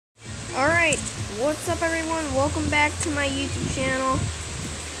Alright, what's up everyone? Welcome back to my YouTube channel.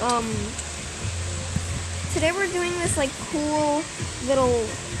 Today we're doing this like cool little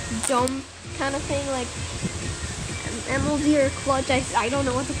jump kind of thing, like MLG or clutch, I don't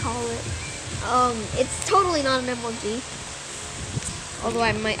know what to call it. It's totally not an MLG. Although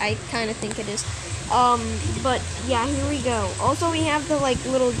I kind of think it is. But yeah, here we go. Also we have the like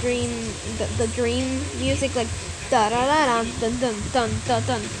little dream, the dream music, like da da da dun dun dun dun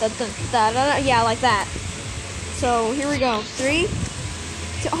dun dun dun da da da. Yeah, like that. So here we go. 3,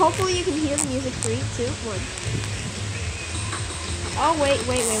 2. Hopefully you can hear the music. 3, 2, 1. Oh wait.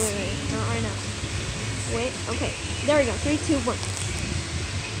 Not right now. Wait. Okay. There we go. 3, 2, 1.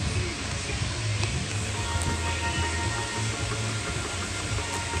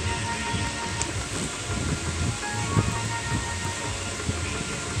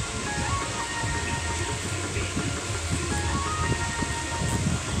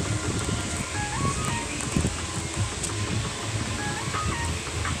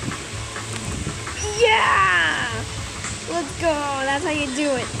 Yeah! Let's go. That's how you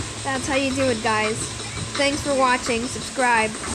do it. That's how you do it, guys. Thanks for watching. Subscribe.